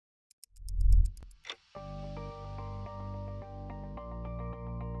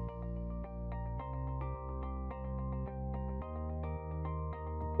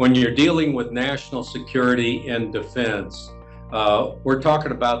when you're dealing with national security and defense, we're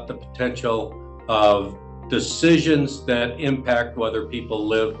talking about the potential of decisions that impact whether people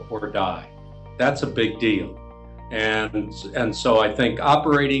live or die. That's a big deal. And so I think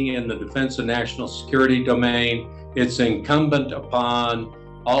operating in the defense and national security domain, it's incumbent upon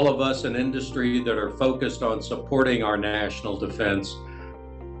all of us in industry that are focused on supporting our national defense,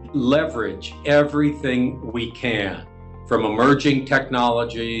 leverage everything we can, from emerging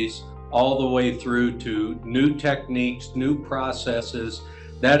technologies all the way through to new techniques, new processes.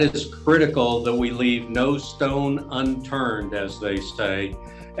 That is critical that we leave no stone unturned, as they say,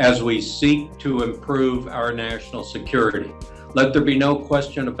 as we seek to improve our national security. Let there be no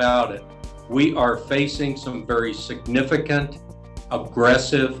question about it. We are facing some very significant,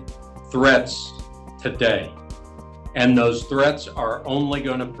 aggressive threats today. And those threats are only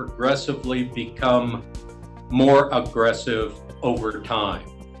going to progressively become more aggressive over time.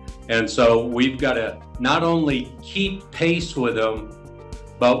 And so we've got to not only keep pace with them,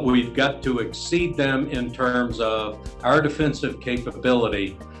 but we've got to exceed them in terms of our defensive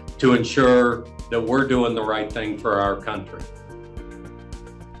capability to ensure that we're doing the right thing for our country.